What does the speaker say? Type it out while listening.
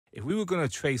If we were going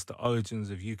to trace the origins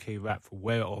of UK rap for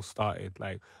where it all started,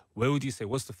 like, where would you say,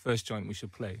 what's the first joint we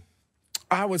should play?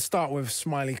 I would start with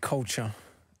Smiley Culture.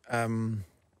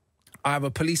 Either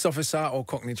Police Officer or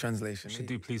Cockney Translation. We should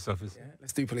do Police Officer. Yeah,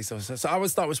 let's do Police Officer. So I would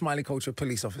start with Smiley Culture,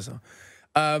 Police Officer.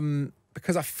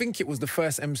 Because I think it was the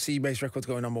first MC-based record to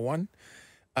go #1.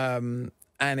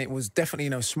 And it was definitely, you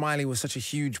know, Smiley was such a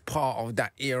huge part of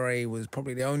that era. He was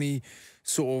probably the only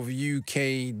sort of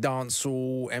UK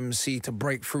dancehall MC to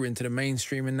break through into the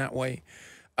mainstream in that way.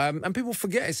 And people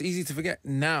forget, it's easy to forget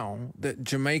now that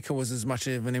Jamaica was as much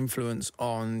of an influence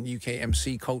on UK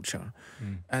MC culture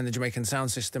and the Jamaican sound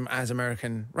system as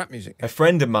American rap music. A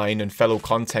friend of mine and fellow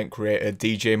content creator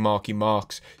DJ Marky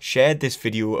Marks shared this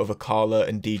video of Akala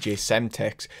and DJ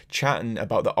Semtex chatting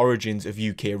about the origins of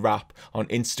UK rap on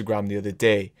Instagram the other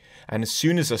day. And as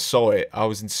soon as I saw it, I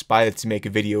was inspired to make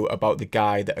a video about the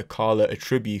guy that Akala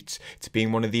attributes to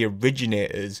being one of the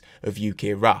originators of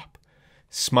UK rap.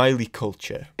 Smiley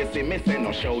Culture.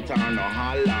 No shout or no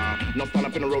holler. No stand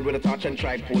up in the road with a torch and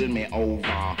try pull me over.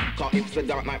 Cause if it's a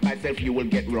dark night myself, you will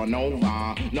get run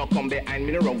over. No come behind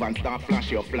me the road and start flash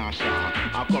your flasher.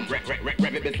 I'll come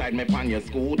rev it beside me on your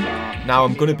scooter. Now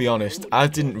I'm gonna be honest, I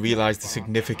didn't realise the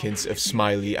significance of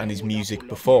Smiley and his music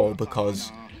before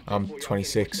because I'm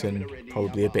 26 and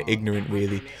probably a bit ignorant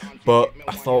really, but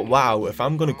I thought, wow, if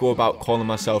I'm going to go about calling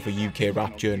myself a UK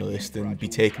rap journalist and be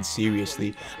taken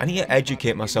seriously, I need to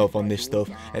educate myself on this stuff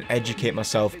and educate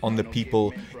myself on the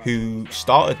people who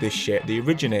started this shit, the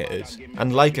originators.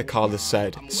 And like Akala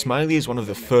said, Smiley is one of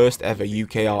the first ever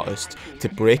UK artists to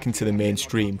break into the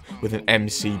mainstream with an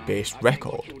MC based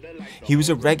record. He was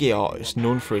a reggae artist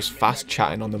known for his fast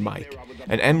chatting on the mic,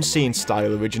 an MCing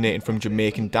style originating from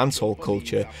Jamaican dancehall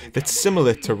culture that's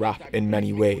similar to rap in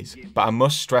many ways. But I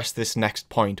must stress this next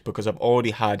point because I've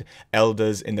already had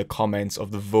elders in the comments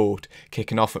of the vote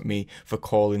kicking off at me for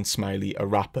calling Smiley a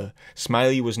rapper.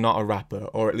 Smiley was not a rapper,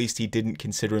 or at least he didn't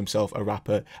consider himself a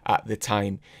rapper at the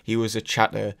time. He was a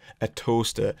chatter, a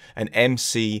toaster, an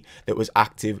MC that was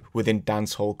active within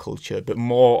dancehall culture, but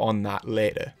more on that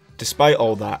later. Despite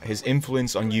all that, his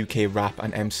influence on UK rap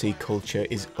and MC culture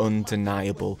is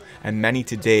undeniable, and many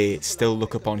today still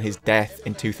look upon his death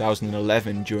in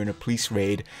 2011 during a police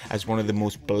raid as one of the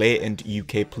most blatant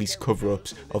UK police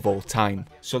cover-ups of all time.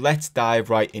 So let's dive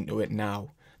right into it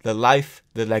now. The life,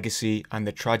 the legacy, and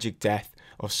the tragic death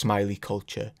of Smiley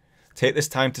Culture. Take this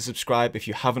time to subscribe if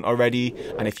you haven't already,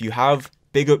 and if you have,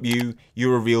 big up you,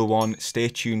 you're a real one. Stay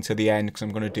tuned to the end because I'm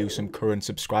going to do some current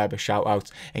subscriber shout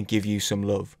outs and give you some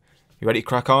love. You ready to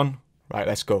crack on? Right,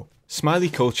 let's go. Smiley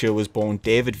Culture was born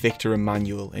David Victor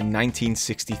Emmanuel in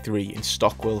 1963 in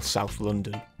Stockwell, South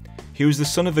London. He was the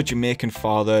son of a Jamaican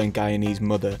father and Guyanese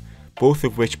mother, both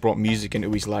of which brought music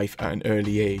into his life at an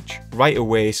early age. Right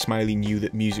away, Smiley knew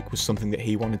that music was something that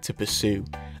he wanted to pursue,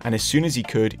 and as soon as he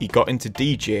could, he got into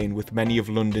DJing with many of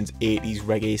London's 80s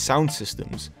reggae sound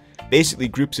systems. Basically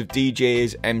groups of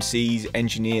DJs, MCs,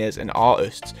 engineers and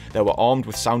artists that were armed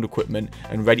with sound equipment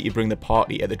and ready to bring the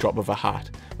party at the drop of a hat,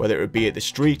 whether it would be at the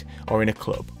street or in a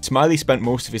club. Smiley spent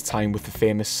most of his time with the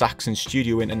famous Saxon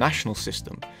Studio International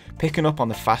system, picking up on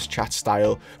the fast chat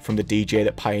style from the DJ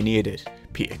that pioneered it,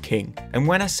 Peter King. And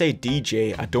when I say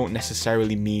DJ, I don't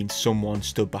necessarily mean someone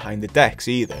stood behind the decks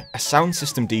either. A sound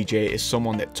system DJ is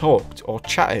someone that talked or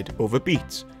chatted over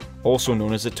beats, also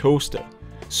known as a toaster.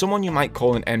 Someone you might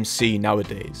call an MC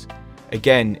nowadays.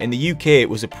 Again, in the UK it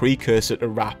was a precursor to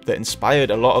rap that inspired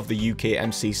a lot of the UK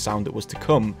MC sound that was to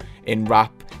come in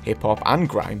rap, hip hop and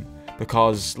grime,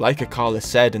 because like Akala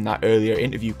said in that earlier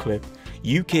interview clip,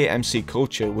 UK MC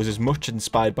culture was as much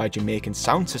inspired by Jamaican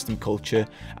sound system culture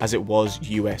as it was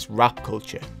US rap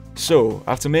culture. So,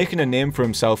 after making a name for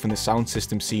himself in the sound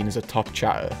system scene as a top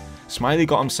chatter, Smiley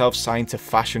got himself signed to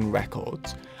Fashion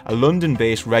Records, a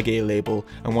London-based reggae label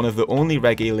and one of the only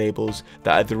reggae labels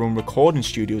that had their own recording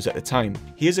studios at the time.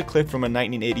 Here's a clip from a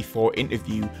 1984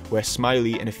 interview where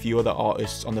Smiley and a few other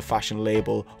artists on the Fashion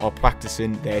label are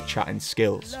practicing their chatting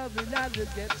skills.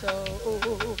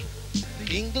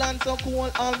 England so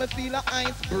cold, all me feel a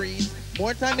ice breeze.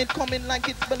 More time it coming like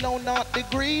it's below 0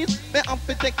 degrees. Me have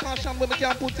to take caution when me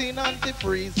can't put in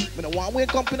antifreeze. Me no want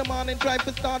wake up in the morning, try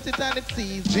to start it and it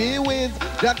sees. Gee whiz,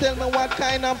 just tell me what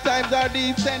kind of times are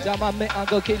these. Jama me I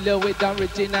go kill you with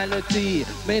originality.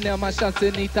 Me name a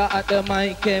Shassinita at the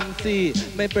mic MC.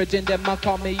 Me virgin them a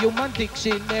call me human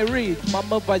dictionary.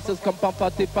 Mama voices come from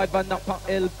 45 and not from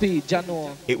LP,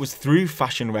 Johno. It was through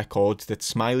Fashion Records that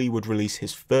Smiley would release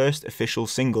his first official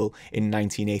single in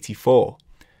 1984.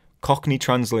 Cockney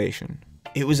Translation.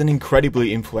 It was an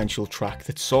incredibly influential track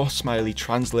that saw Smiley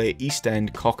translate East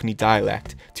End Cockney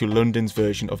dialect to London's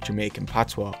version of Jamaican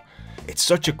patois. It's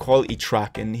such a quality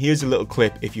track, and here's a little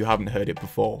clip if you haven't heard it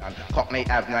before. Cockney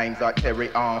have names like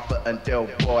Terry, Arthur and Del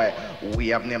Boy. We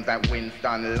have names like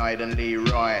Winston, Lloyd and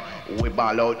Leroy. We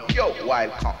ball out yo while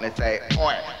Cockney say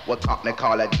oi. What Cockney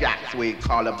call a jacks, we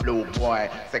call a blue boy.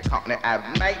 Say Cockney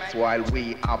have mates while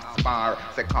we have spar.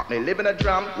 Say Cockney live in a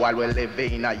drum while we live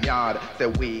in a yard. Say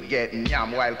we get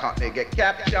yam while Cockney get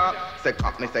captured. Say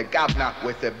Cockney say governor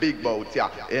with the big boat, yeah.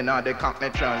 In the Cockney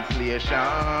translation,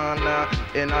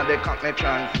 in the Cockney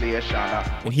translation.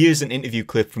 And here's an interview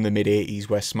clip from the mid-80s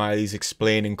where Smiley's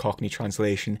explaining Cockney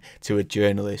translation to a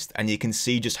journalist, and you can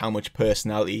see just how much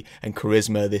personality and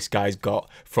charisma this guy's got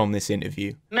from this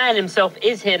interview. Man himself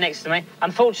is here next to me.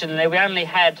 Unfortunately, we only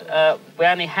had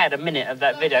a minute of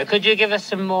that video. Could you give us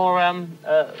some more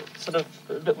sort of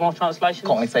a bit more translation?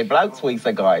 Cockney say blokes, we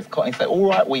say guys. Cockney say all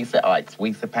right, we say ikes.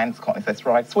 We say pants, Cockney say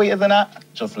stripes. Sweeter than that,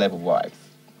 just level wives.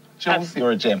 Jules,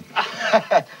 you're a gem.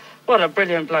 What a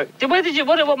brilliant bloke.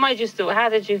 What made you still, how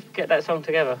did you get that song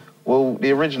together? Well,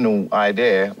 the original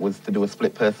idea was to do a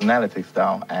split personality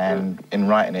style, and in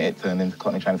writing it, it turned into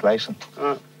Cockney translation.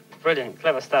 Brilliant,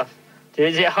 clever stuff.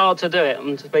 Is it hard to do it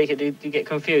and to speak it? Do you get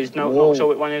confused? Not sure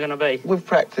which one you're going to be? With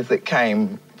practice, it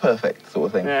came perfect, sort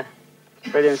of thing. Yeah,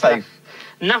 brilliant Safe. Stuff.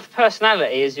 Enough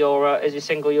Personality is your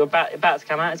single you're about to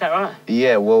come out, is that right?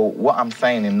 Yeah, well, what I'm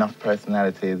saying in Enough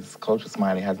Personality is Culture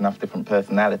Smiley has enough different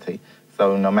personality,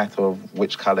 so no matter of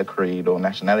which colour, creed or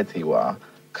nationality you are,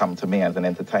 come to me as an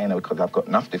entertainer because I've got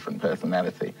enough different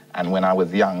personality. And when I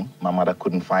was young, my mother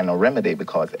couldn't find no remedy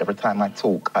because every time I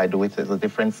talk, I do it as a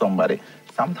different somebody.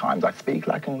 Sometimes I speak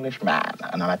like an Englishman,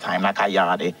 another time like a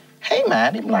yardie. Hey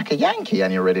man, I'm like a Yankee,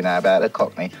 and you're ready now about a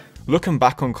Cockney. Looking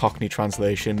back on Cockney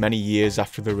translation many years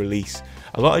after the release,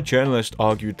 a lot of journalists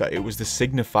argued that it was the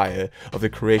signifier of the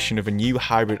creation of a new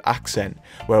hybrid accent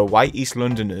where white East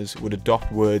Londoners would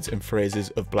adopt words and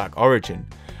phrases of black origin.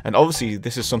 And obviously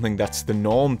this is something that's the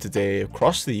norm today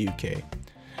across the UK.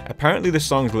 Apparently the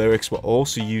song's lyrics were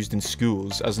also used in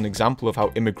schools as an example of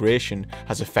how immigration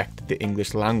has affected the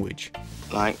English language.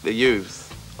 Like the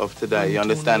youths of today, you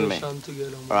understand me?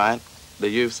 Right? The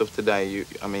youths of today,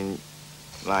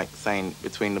 like saying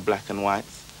between the black and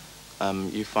whites,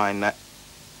 you find that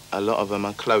a lot of them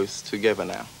are close together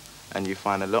now, and you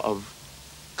find a lot of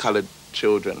coloured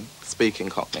children speaking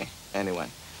Cockney anyway.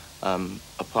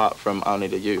 Apart from only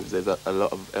the youths, there's a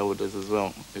lot of elders as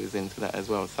well who's into that as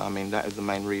well. So that is the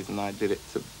main reason I did it,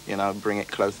 to bring it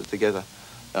closer together.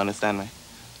 You understand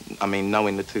me?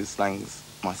 Knowing the two slangs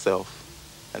myself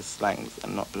as slangs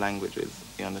and not languages,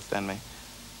 you understand me?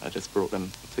 I just brought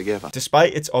them together.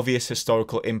 Despite its obvious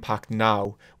historical impact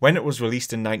now, when it was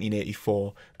released in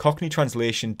 1984, Cockney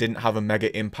translation didn't have a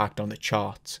mega impact on the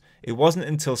charts. It wasn't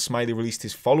until Smiley released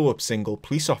his follow-up single,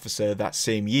 Police Officer, that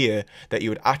same year that he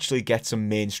would actually get some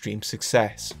mainstream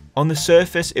success. On the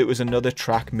surface, it was another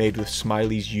track made with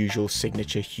Smiley's usual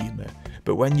signature humour,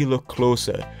 but when you look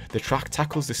closer, the track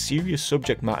tackles the serious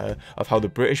subject matter of how the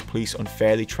British police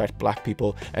unfairly treat black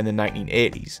people in the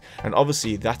 1980s, and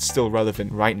obviously that's still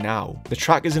relevant right now. The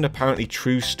track is an apparently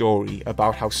true story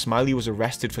about how Smiley was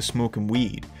arrested for smoking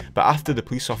weed, but after the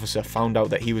police officer found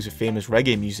out that he was a famous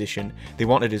reggae musician, they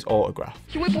wanted his autograph.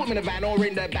 You will put me in the van or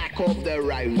in the back of the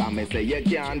ride, and me say you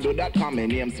can't do that, come in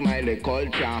name Smiley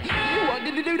Culture. You what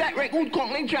did you do that record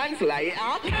Cockney translator?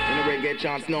 In the reggae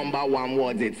charts #1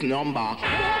 was its number.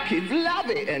 Kids love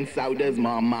it and so does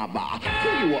my mother.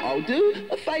 Tell you what I'll do,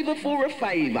 a favour for a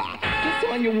favour. Just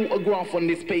sign your autograph on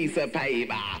this piece of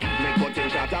paper. Me cutting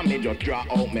shot and me just draw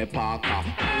out me parker.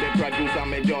 And the producer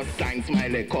me just sign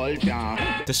Smiley Culture.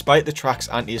 Despite the track's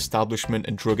anti-establishment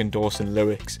and drug-endorsing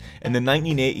lyrics, in the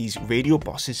 1980s, radio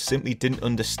bosses simply didn't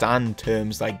understand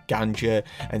terms like ganja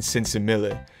and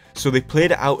Sinsemilla, so they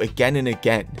played it out again and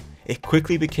again. It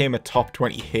quickly became a top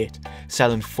 20 hit,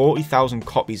 selling 40,000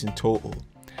 copies in total.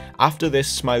 After this,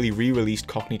 Smiley re-released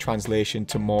Cockney translation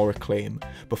to more acclaim,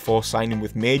 before signing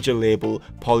with major label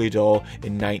Polydor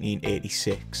in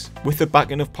 1986. With the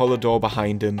backing of Polydor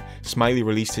behind him, Smiley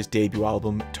released his debut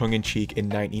album, Tongue in Cheek, in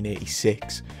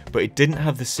 1986, but it didn't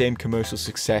have the same commercial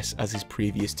success as his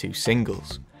previous two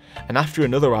singles. And after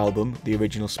another album, the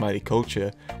original Smiley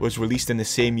Culture, was released in the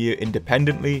same year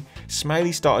independently,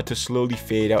 Smiley started to slowly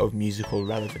fade out of musical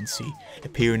relevancy,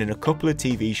 appearing in a couple of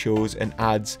TV shows and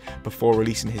ads before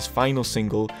releasing his final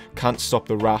single, Can't Stop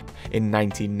the Rap, in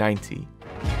 1990.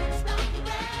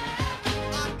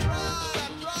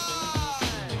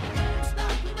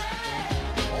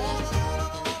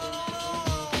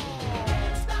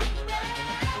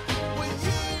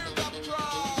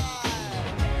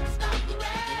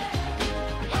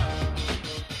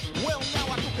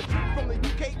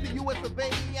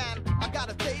 I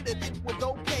gotta say that it was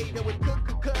okay. There was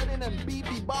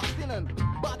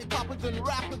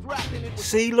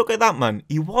See, look at that, man.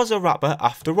 He was a rapper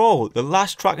after all. The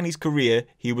last track in his career,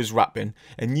 he was rapping.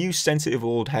 And you sensitive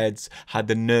old heads had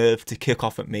the nerve to kick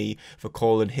off at me for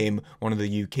calling him one of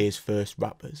the UK's first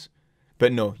rappers.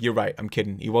 But no, you're right, I'm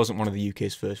kidding. He wasn't one of the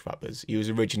UK's first rappers. He was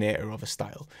originator of a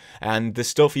style. And the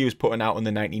stuff he was putting out in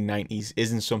the 1990s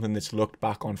isn't something that's looked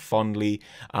back on fondly.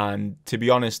 And to be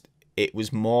honest, it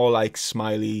was more like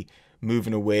Smiley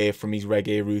moving away from his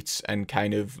reggae roots and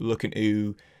kind of looking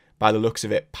to, by the looks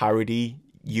of it, parody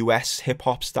US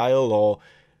hip-hop style or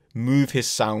move his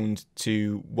sound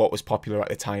to what was popular at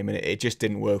the time. And it just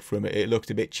didn't work for him. It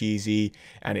looked a bit cheesy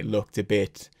and it looked a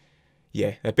bit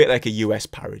like a US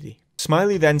parody.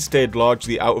 Smiley then stayed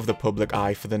largely out of the public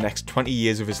eye for the next 20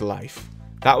 years of his life.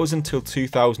 That was until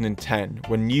 2010,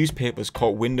 when newspapers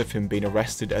caught wind of him being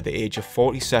arrested at the age of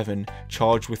 47,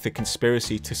 charged with the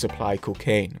conspiracy to supply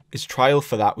cocaine. His trial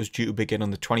for that was due to begin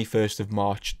on the 21st of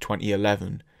March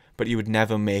 2011, but he would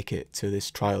never make it to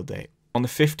this trial date. On the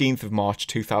 15th of March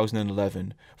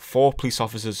 2011, 4 police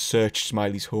officers searched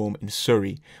Smiley's home in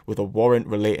Surrey with a warrant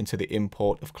relating to the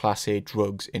import of Class A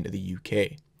drugs into the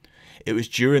UK. It was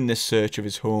during this search of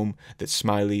his home that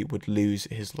Smiley would lose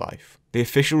his life. The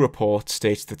official report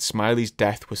states that Smiley's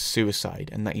death was suicide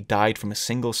and that he died from a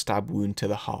single stab wound to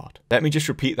the heart. Let me just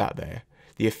repeat that there.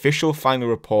 The official final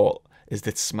report is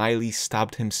that Smiley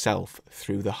stabbed himself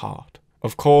through the heart.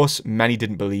 Of course, many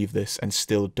didn't believe this and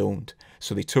still don't,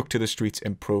 so they took to the streets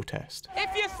in protest.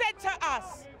 If you said to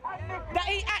us that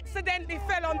he accidentally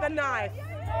fell on the knife,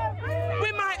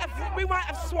 we might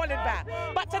have swallowed that.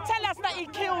 But to tell us that he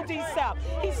killed himself,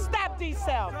 he stabbed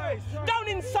himself, don't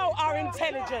insult our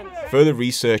intelligence. Further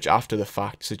research after the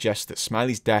fact suggests that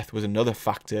Smiley's death was another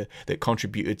factor that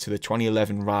contributed to the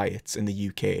 2011 riots in the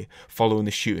UK following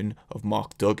the shooting of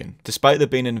Mark Duggan. Despite there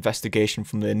being an investigation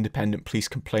from the Independent Police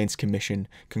Complaints Commission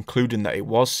concluding that it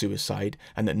was suicide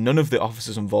and that none of the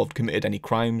officers involved committed any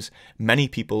crimes, many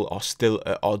people are still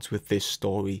at odds with this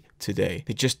story today.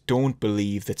 They just don't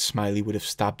believe that Smiley would have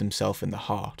stabbed himself in the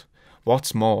heart.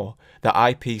 What's more, the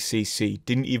IPCC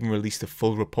didn't even release the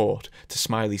full report to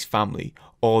Smiley's family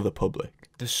or the public.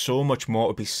 There's so much more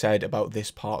to be said about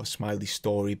this part of Smiley's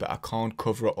story, but I can't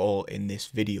cover it all in this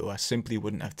video. I simply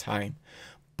wouldn't have time.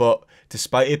 But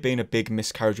despite it being a big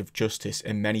miscarriage of justice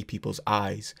in many people's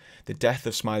eyes, the death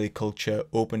of Smiley Culture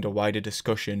opened a wider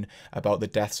discussion about the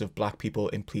deaths of black people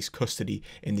in police custody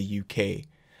in the UK.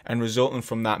 And resulting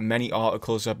from that, many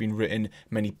articles have been written,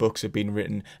 many books have been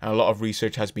written, and a lot of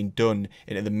research has been done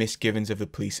into the misgivings of the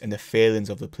police and the failings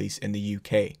of the police in the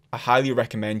UK. I highly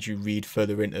recommend you read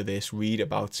further into this, read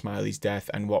about Smiley's death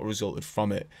and what resulted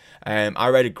from it. I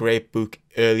read a great book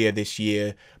earlier this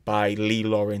year by Lee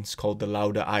Lawrence called The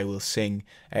Louder I Will Sing.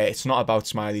 It's not about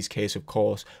Smiley's case, of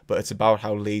course, but it's about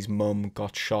how Lee's mum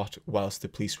got shot whilst the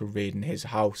police were raiding his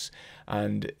house,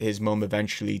 and his mum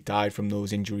eventually died from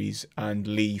those injuries, and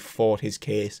Lee fought his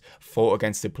case, fought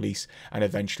against the police, and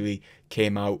eventually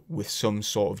came out with some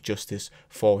sort of justice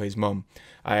for his mum.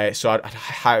 So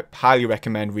I'd highly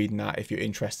recommend reading that if you're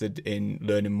interested in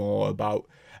learning more about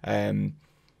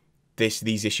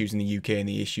these issues in the UK and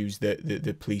the issues that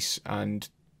the police and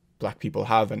black people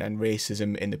have and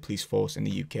racism in the police force in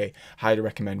the UK. Highly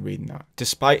recommend reading that.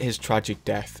 Despite his tragic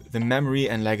death, the memory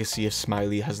and legacy of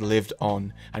Smiley has lived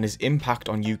on, and his impact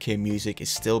on UK music is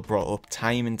still brought up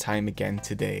time and time again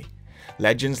today.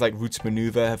 Legends like Roots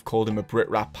Maneuver have called him a Brit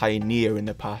rap pioneer in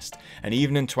the past, and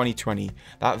even in 2020,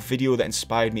 that video that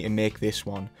inspired me to make this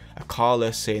one, a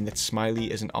caller saying that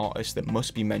Smiley is an artist that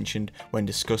must be mentioned when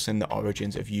discussing the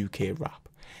origins of UK rap.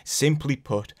 Simply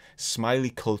put, Smiley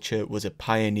Culture was a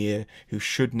pioneer who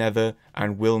should never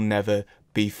and will never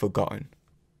be forgotten.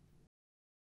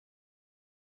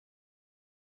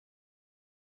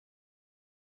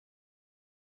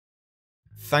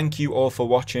 Thank you all for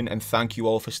watching, and thank you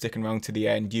all for sticking around to the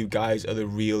end. You guys are the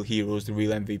real heroes, the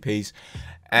real MVPs.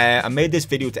 I made this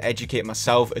video to educate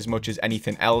myself as much as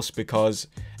anything else, because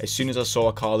as soon as I saw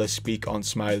a caller speak on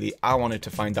Smiley, I wanted to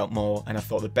find out more, and I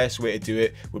thought the best way to do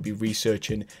it would be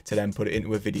researching to then put it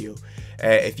into a video.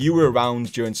 If you were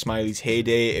around during Smiley's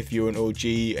heyday, if you're an OG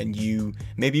and you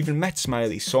maybe even met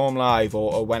Smiley, saw him live,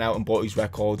 or went out and bought his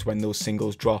records when those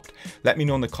singles dropped, let me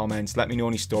know in the comments. Let me know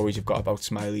any stories you've got about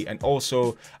Smiley. And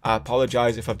also, I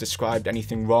apologise if I've described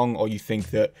anything wrong or you think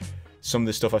that some of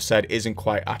the stuff I've said isn't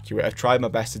quite accurate. I've tried my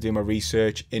best to do my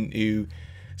research into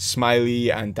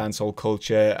Smiley and dancehall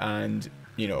culture and,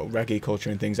 you know, reggae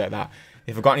culture and things like that.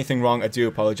 If I got anything wrong, I do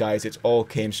apologise. It all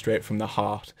came straight from the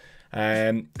heart.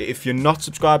 If you're not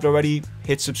subscribed already,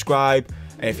 hit subscribe.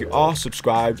 And if you are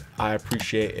subscribed, I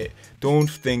appreciate it. Don't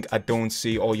think I don't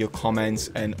see all your comments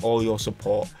and all your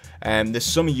support. There's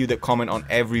some of you that comment on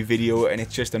every video, and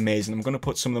it's just amazing. I'm going to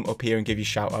put some of them up here and give you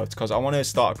shout outs, because I want to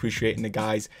start appreciating the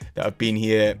guys that have been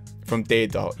here from day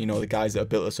dot, you know, the guys that have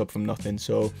built us up from nothing.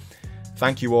 So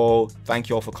thank you all. Thank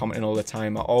you all for commenting all the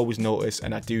time. I always notice,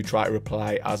 and I do try to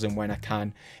reply as and when I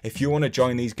can. If you want to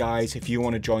join these guys, if you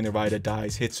want to join the Ride or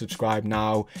Dies, hit subscribe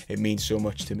now. It means so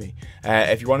much to me.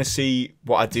 If you want to see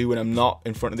what I do when I'm not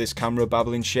in front of this camera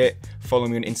babbling shit, follow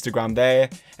me on Instagram there.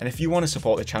 And if you want to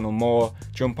support the channel more,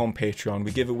 jump on Patreon.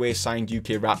 We give away signed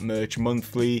UK rap merch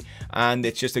monthly, and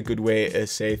it's just a good way to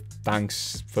say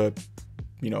thanks for,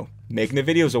 you know, making the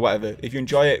videos or whatever. If you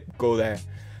enjoy it, go there.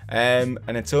 And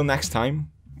until next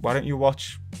time, why don't you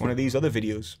watch one of these other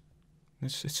videos?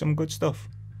 It's some good stuff.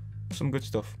 Some good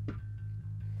stuff.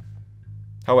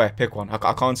 Howe, pick one.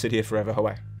 I can't sit here forever,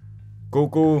 Howe.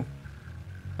 Go.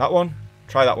 That one?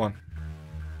 Try that one.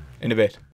 In a bit.